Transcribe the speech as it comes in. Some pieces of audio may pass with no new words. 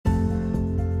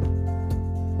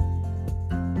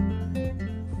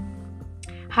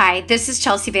Hi, this is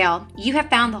Chelsea Vale. You have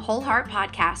found the Whole Heart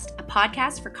Podcast, a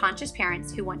podcast for conscious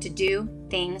parents who want to do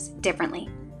things differently.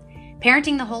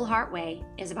 Parenting the Whole Heart Way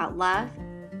is about love,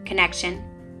 connection,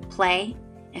 play,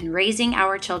 and raising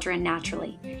our children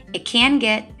naturally. It can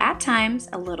get, at times,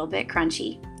 a little bit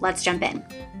crunchy. Let's jump in.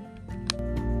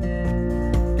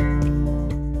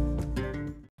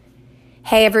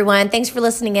 Hey everyone, thanks for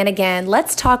listening in again.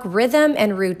 Let's talk rhythm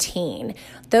and routine.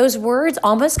 Those words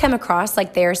almost come across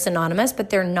like they're synonymous, but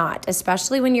they're not,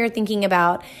 especially when you're thinking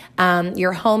about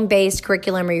your home-based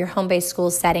curriculum or your home-based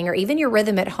school setting, or even your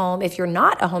rhythm at home if you're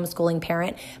not a homeschooling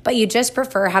parent, but you just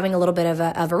prefer having a little bit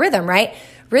of a rhythm, right?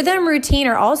 Rhythm and routine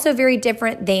are also very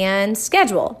different than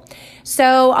schedule.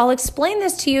 So I'll explain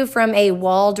this to you from a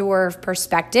Waldorf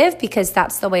perspective because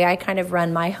that's the way I kind of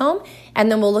run my home. And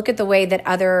then we'll look at the way that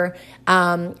other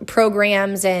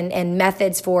programs and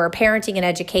methods for parenting and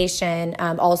education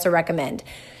also recommend.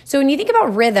 So when you think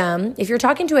about rhythm, if you're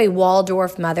talking to a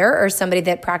Waldorf mother or somebody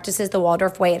that practices the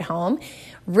Waldorf way at home,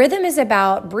 rhythm is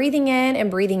about breathing in and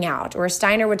breathing out, or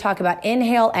Steiner would talk about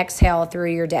inhale, exhale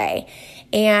through your day.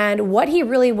 And what he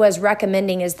really was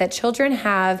recommending is that children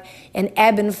have an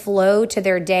ebb and flow to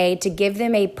their day to give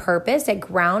them a purpose, a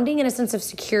grounding, and a sense of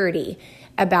security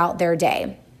about their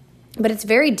day. But it's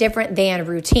very different than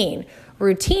routine.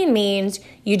 Routine means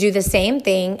you do the same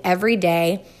thing every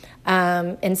day.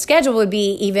 And schedule would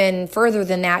be even further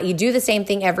than that. You do the same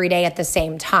thing every day at the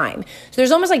same time. So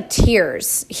there's almost like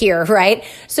tiers here, right?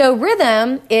 So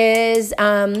rhythm is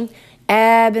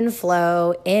ebb and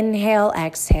flow, inhale,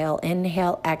 exhale.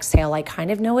 I kind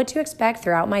of know what to expect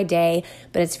throughout my day,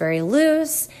 but it's very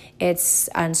loose. It's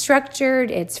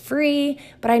unstructured, it's free,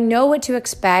 but I know what to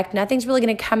expect. Nothing's really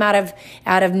going to come out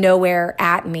of nowhere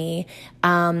at me.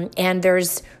 And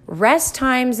there's rest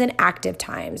times and active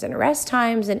times, and rest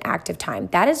times and active time.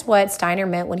 That is what Steiner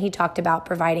meant when he talked about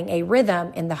providing a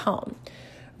rhythm in the home.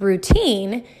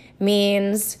 Routine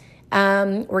means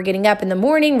we're getting up in the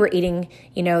morning, we're eating,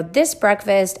 this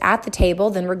breakfast at the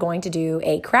table, then we're going to do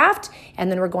a craft,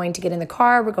 and then we're going to get in the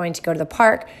car, we're going to go to the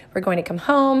park, we're going to come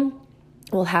home.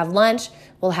 We'll have lunch,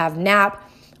 we'll have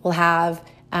nap, we'll have,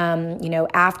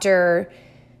 after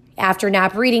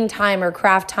nap reading time or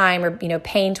craft time or,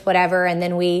 paint, whatever. And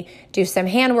then we do some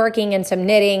hand working and some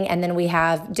knitting. And then we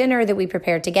have dinner that we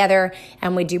prepare together,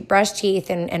 and we do brush teeth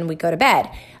and we go to bed.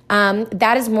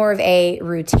 That is more of a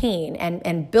routine,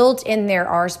 and built in there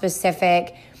are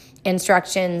specific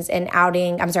instructions and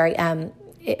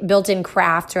built-in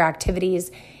crafts or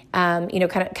activities,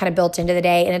 kind of built into the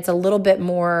day. And it's a little bit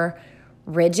more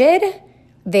rigid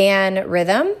than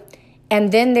rhythm.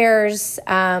 And then there's,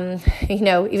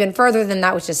 even further than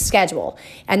that, which is schedule.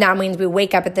 And that means we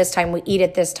wake up at this time, we eat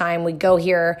at this time, we go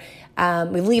here,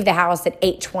 we leave the house at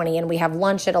 8:20 and we have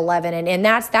lunch at 11. And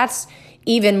that's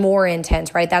even more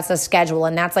intense, right? That's a schedule.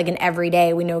 And that's like an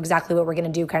everyday, we know exactly what we're going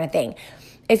to do kind of thing.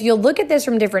 If you'll look at this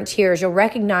from different tiers, you'll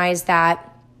recognize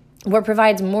that what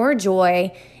provides more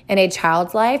joy in a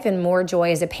child's life and more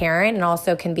joy as a parent, and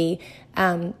also can be,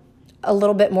 a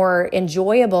little bit more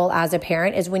enjoyable as a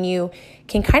parent, is when you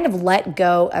can kind of let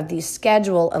go of the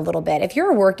schedule a little bit. If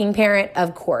you're a working parent,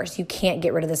 of course, you can't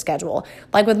get rid of the schedule.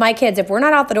 Like with my kids, if we're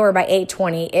not out the door by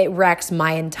 8:20, it wrecks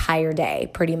my entire day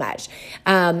pretty much.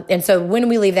 And so when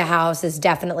we leave the house is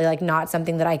definitely like not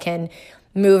something that I can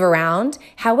move around.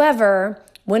 However,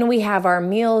 when we have our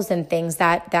meals and things,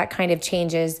 that kind of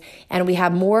changes, and we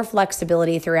have more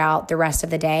flexibility throughout the rest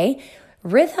of the day.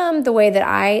 Rhythm, the way that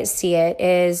I see it,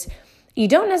 is you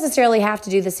don't necessarily have to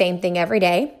do the same thing every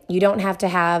day. You don't have to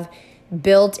have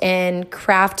built-in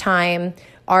craft time,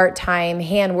 art time,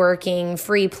 hand working,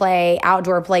 free play,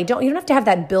 outdoor play. You don't have to have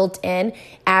that built in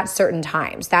at certain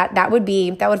times. That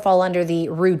would fall under the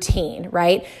routine,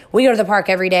 right? We go to the park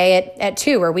every day at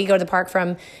 2, or we go to the park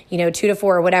from 2 to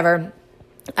 4 or whatever.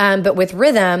 But with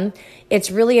rhythm, it's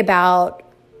really about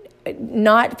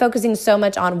not focusing so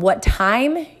much on what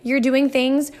time you're doing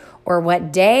things, or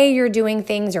what day you're doing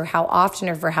things, or how often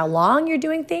or for how long you're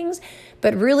doing things,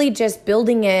 but really just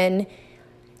building in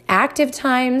active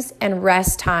times and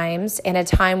rest times, and a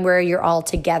time where you're all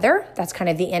together. That's kind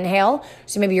of the inhale.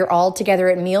 So maybe you're all together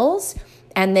at meals,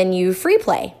 and then you free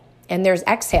play, and there's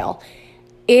exhale.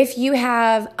 If you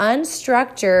have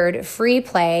unstructured free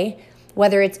play,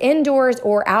 whether it's indoors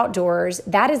or outdoors,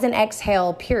 that is an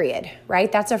exhale period,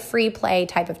 right? That's a free play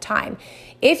type of time.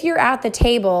 If you're at the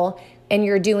table and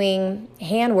you're doing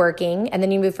hand working, and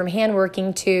then you move from hand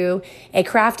working to a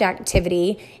craft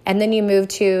activity, and then you move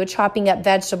to chopping up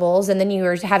vegetables, and then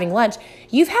you're having lunch,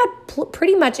 you've had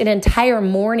pretty much an entire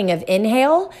morning of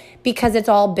inhale because it's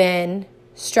all been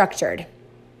structured.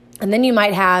 And then you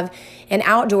might have an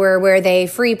outdoor where they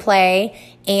free play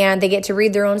and they get to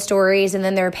read their own stories, and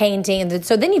then they're painting.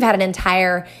 So then you've had an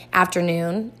entire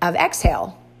afternoon of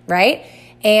exhale, right?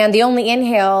 And the only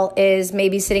inhale is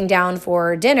maybe sitting down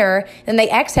for dinner, and they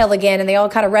exhale again, and they all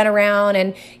kind of run around,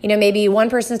 and maybe one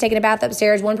person's taking a bath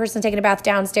upstairs, one person's taking a bath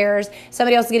downstairs,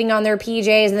 somebody else is getting on their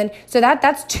PJs, and then so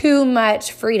that's too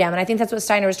much freedom. And I think that's what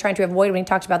Steiner was trying to avoid when he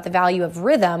talked about the value of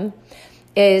rhythm,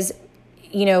 is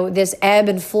this ebb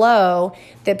and flow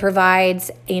that provides,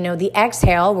 the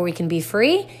exhale where we can be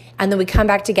free, and then we come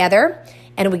back together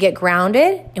and we get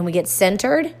grounded and we get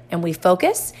centered and we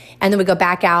focus, and then we go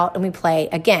back out and we play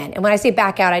again. And when I say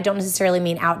back out, I don't necessarily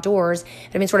mean outdoors,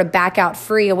 but I mean sort of back out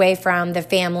free away from the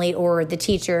family or the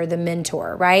teacher, the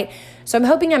mentor, right? So I'm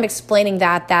hoping I'm explaining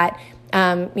that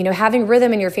having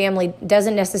rhythm in your family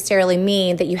doesn't necessarily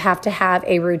mean that you have to have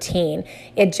a routine.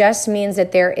 It just means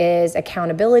that there is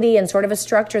accountability and sort of a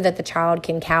structure that the child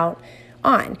can count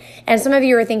on. And some of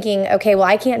you are thinking, okay, well,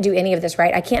 I can't do any of this,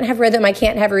 right? I can't have rhythm. I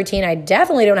can't have a routine. I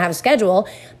definitely don't have a schedule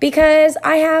because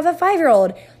I have a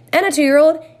 5-year-old and a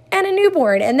 2-year-old and a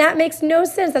newborn. And that makes no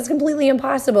sense. That's completely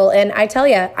impossible. And I tell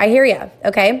you, I hear you,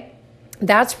 okay?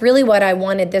 That's really what I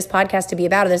wanted this podcast to be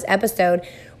about, or this episode,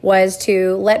 was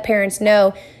to let parents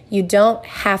know you don't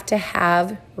have to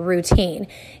have routine.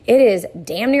 It is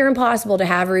damn near impossible to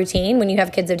have routine when you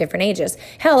have kids of different ages.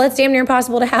 Hell, it's damn near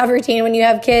impossible to have routine when you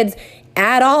have kids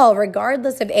at all,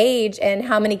 regardless of age and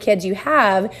how many kids you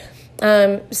have.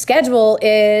 Schedule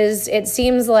it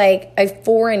seems like a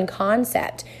foreign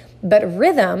concept, but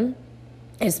rhythm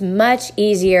is much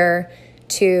easier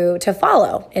to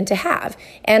follow and to have.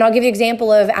 And I'll give you an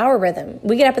example of our rhythm.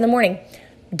 We get up in the morning,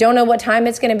 don't know what time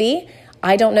it's going to be.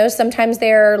 I don't know. Sometimes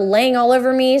they're laying all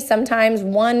over me. Sometimes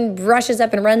one rushes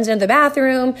up and runs into the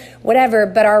bathroom, whatever.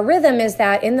 But our rhythm is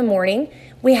that in the morning,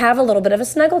 we have a little bit of a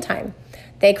snuggle time.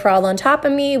 They crawl on top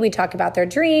of me. We talk about their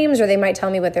dreams, or they might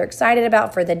tell me what they're excited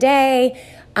about for the day.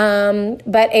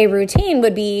 But a routine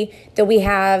would be that we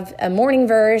have a morning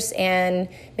verse, and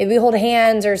maybe we hold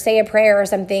hands or say a prayer or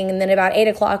something. And then about 8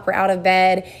 o'clock, we're out of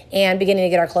bed and beginning to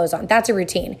get our clothes on. That's a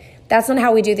routine. That's not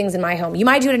how we do things in my home. You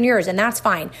might do it in yours, and that's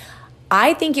fine.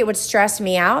 I think it would stress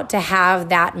me out to have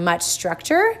that much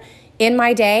structure in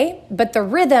my day, but the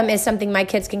rhythm is something my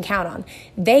kids can count on.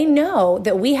 They know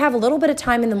that we have a little bit of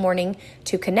time in the morning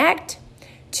to connect,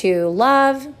 to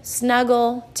love,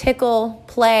 snuggle, tickle,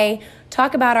 play,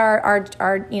 talk about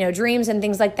our dreams and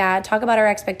things like that, talk about our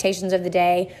expectations of the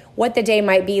day, what the day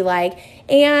might be like,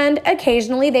 and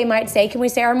occasionally they might say, can we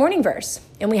say our morning verse?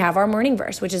 And we have our morning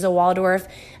verse, which is a Waldorf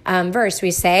verse.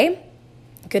 We say,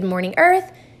 good morning,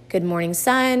 earth. Good morning,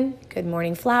 sun. Good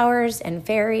morning, flowers and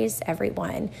fairies,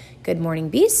 everyone. Good morning,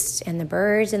 beasts and the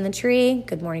birds in the tree.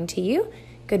 Good morning to you.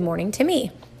 Good morning to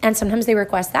me. And sometimes they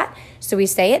request that, so we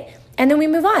say it, and then we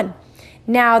move on.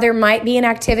 Now, there might be an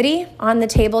activity on the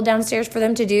table downstairs for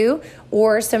them to do,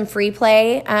 or some free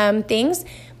play things,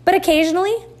 but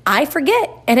occasionally I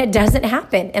forget and it doesn't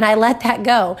happen, and I let that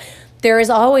go. There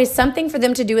is always something for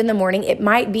them to do in the morning. It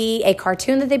might be a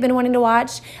cartoon that they've been wanting to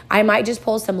watch. I might just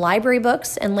pull some library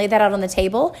books and lay that out on the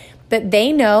table. But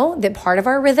they know that part of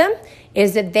our rhythm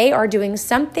is that they are doing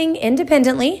something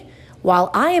independently while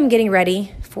I am getting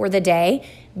ready for the day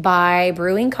by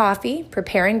brewing coffee,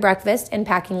 preparing breakfast, and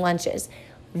packing lunches.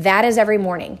 That is every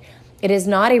morning. It is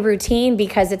not a routine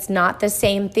because it's not the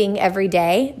same thing every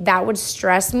day. That would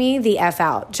stress me the F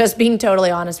out, just being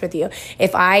totally honest with you.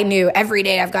 If I knew every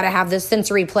day I've got to have this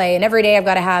sensory play and every day I've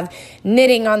got to have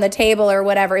knitting on the table or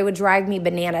whatever, it would drive me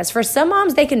bananas. For some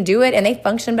moms, they can do it and they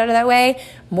function better that way.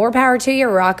 More power to you,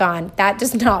 rock on. That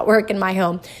does not work in my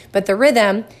home. But the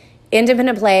rhythm,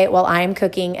 independent play while I am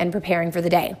cooking and preparing for the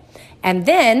day. And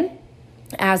then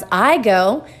as I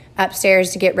go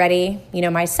upstairs to get ready,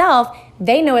 myself,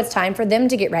 they know it's time for them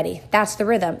to get ready. That's the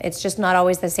rhythm. It's just not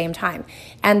always the same time.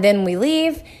 And then we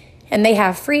leave and they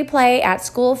have free play at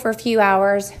school for a few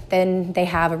hours. Then they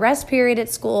have a rest period at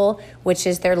school, which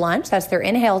is their lunch. That's their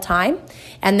inhale time.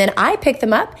 And then I pick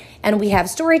them up and we have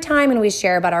story time and we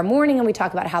share about our morning and we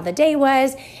talk about how the day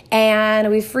was.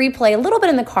 And we free play a little bit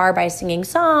in the car by singing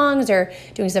songs or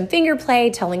doing some finger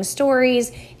play, telling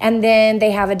stories. And then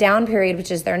they have a down period, which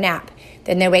is their nap.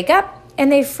 Then they wake up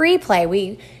and they free play.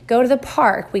 We go to the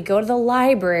park, we go to the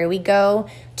library, we go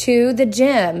to the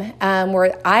gym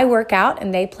where I work out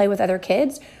and they play with other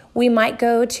kids. We might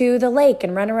go to the lake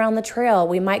and run around the trail.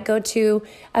 We might go to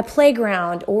a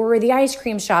playground or the ice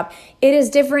cream shop. It is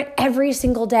different every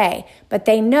single day, but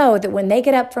they know that when they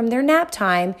get up from their nap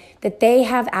time, that they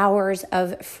have hours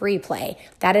of free play.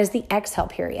 That is the exhale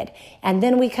period. And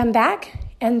then we come back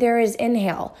and there is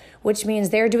inhale, which means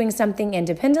they're doing something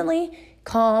independently,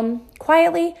 calm,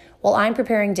 quietly, while I'm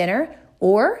preparing dinner.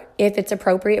 Or if it's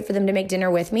appropriate for them to make dinner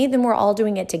with me, then we're all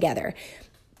doing it together.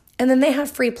 And then they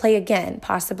have free play again,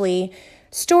 possibly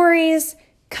stories,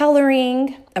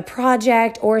 coloring, a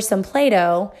project, or some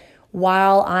Play-Doh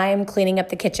while I'm cleaning up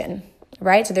the kitchen,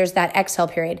 right? So there's that exhale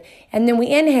period. And then we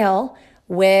inhale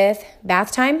with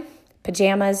bath time,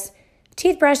 pajamas,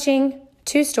 teeth brushing,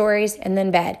 2 stories, and then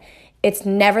bed. It's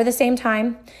never the same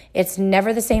time. It's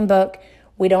never the same book.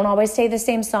 We don't always say the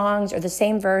same songs or the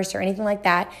same verse or anything like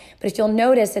that. But if you'll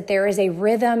notice that there is a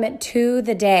rhythm to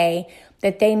the day,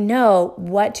 that they know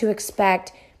what to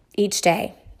expect each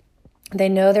day. They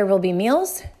know there will be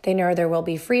meals. They know there will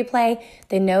be free play.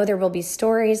 They know there will be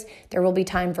stories. There will be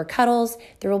time for cuddles.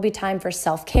 There will be time for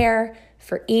self-care,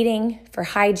 for eating, for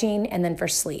hygiene, and then for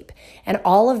sleep. And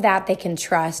all of that they can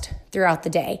trust throughout the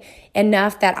day,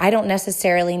 enough that I don't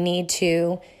necessarily need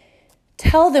to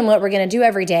tell them what we're going to do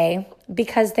every day,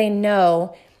 because they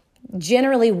know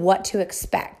generally what to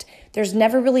expect. There's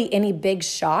never really any big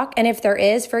shock. And if there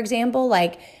is, for example,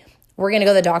 like we're going to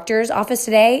go to the doctor's office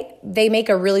today, they make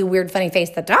a really weird, funny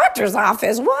face. The doctor's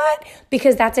office, what?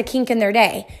 Because that's a kink in their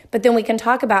day. But then we can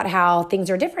talk about how things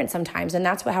are different sometimes, and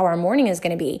that's how our morning is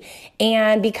going to be.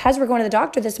 And because we're going to the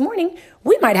doctor this morning,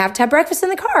 we might have to have breakfast in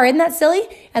the car. Isn't that silly?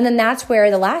 And then that's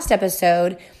where the last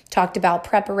episode talked about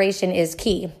preparation is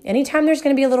key. Anytime there's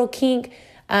going to be a little kink,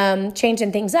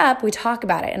 changing things up, we talk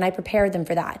about it, and I prepared them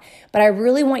for that. But I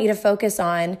really want you to focus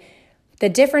on the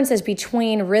differences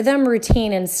between rhythm,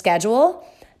 routine, and schedule,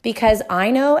 because I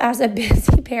know as a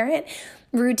busy parent,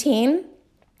 routine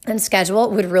and schedule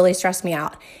would really stress me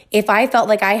out. If I felt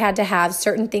like I had to have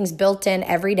certain things built in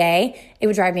every day, it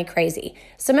would drive me crazy.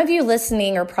 Some of you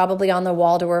listening are probably on the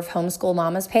Waldorf Homeschool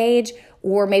Mamas page,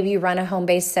 or maybe you run a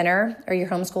home-based center or you're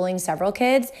homeschooling several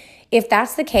kids. If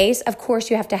that's the case, of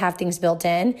course you have to have things built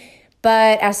in.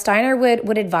 But as Steiner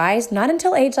would advise, not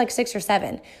until age like 6 or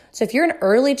 7. So if you're an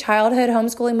early childhood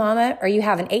homeschooling mama, or you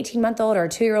have an 18-month-old or a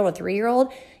 2-year-old or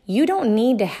 3-year-old, you don't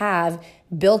need to have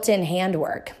built-in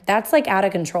handwork. That's like out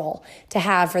of control to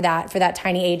have for that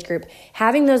tiny age group.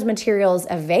 Having those materials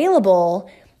available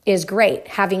is great.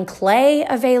 Having clay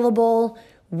available,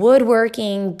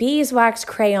 woodworking, beeswax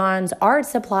crayons, art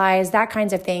supplies, that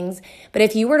kinds of things. But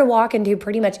if you were to walk into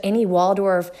pretty much any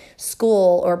Waldorf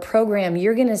school or program,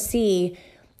 you're going to see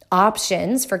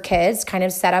options for kids kind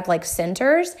of set up like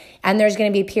centers. And there's going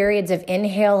to be periods of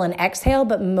inhale and exhale,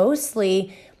 but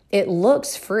mostly it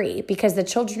looks free because the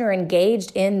children are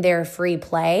engaged in their free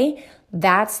play.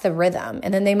 That's the rhythm.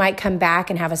 And then they might come back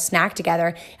and have a snack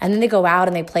together, and then they go out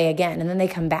and they play again, and then they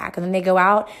come back, and then they go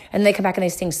out and they come back and they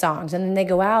sing songs, and then they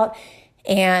go out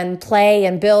and play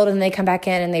and build, and they come back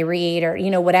in and they read, or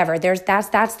whatever.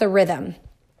 That's the rhythm.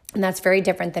 And that's very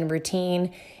different than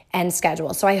routine and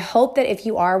schedule. So I hope that if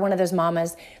you are one of those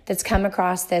mamas that's come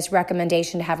across this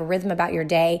recommendation to have a rhythm about your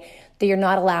day, that you're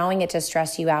not allowing it to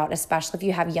stress you out, especially if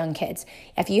you have young kids.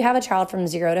 If you have a child from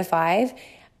 0 to 5,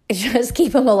 just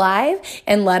keep them alive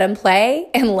and let them play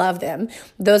and love them.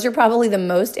 Those are probably the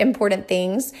most important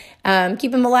things.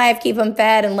 Keep them alive, keep them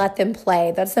fed, and let them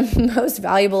play. That's the most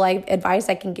valuable advice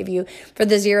I can give you for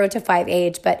the 0 to 5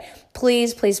 age. But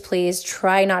please, please, please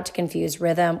try not to confuse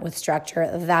rhythm with structure.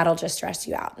 That'll just stress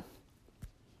you out.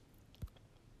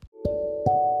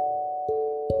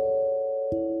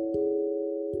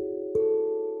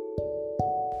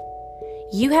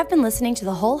 You have been listening to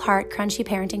the Whole Heart Crunchy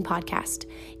Parenting Podcast.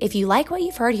 If you like what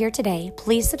you've heard here today,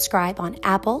 please subscribe on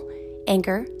Apple,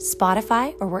 Anchor,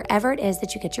 Spotify, or wherever it is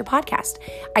that you get your podcast.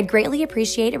 I'd greatly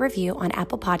appreciate a review on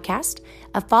Apple Podcast,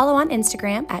 a follow on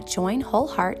Instagram at Join Whole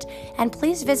Heart, and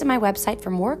please visit my website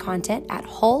for more content at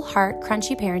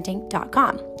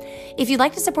wholeheartcrunchyparenting.com. If you'd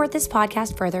like to support this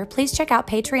podcast further, please check out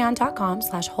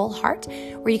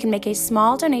patreon.com/wholeheart, where you can make a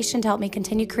small donation to help me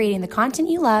continue creating the content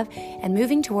you love and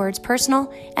moving towards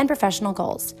personal and professional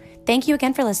goals. Thank you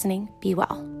again for listening. Be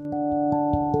well.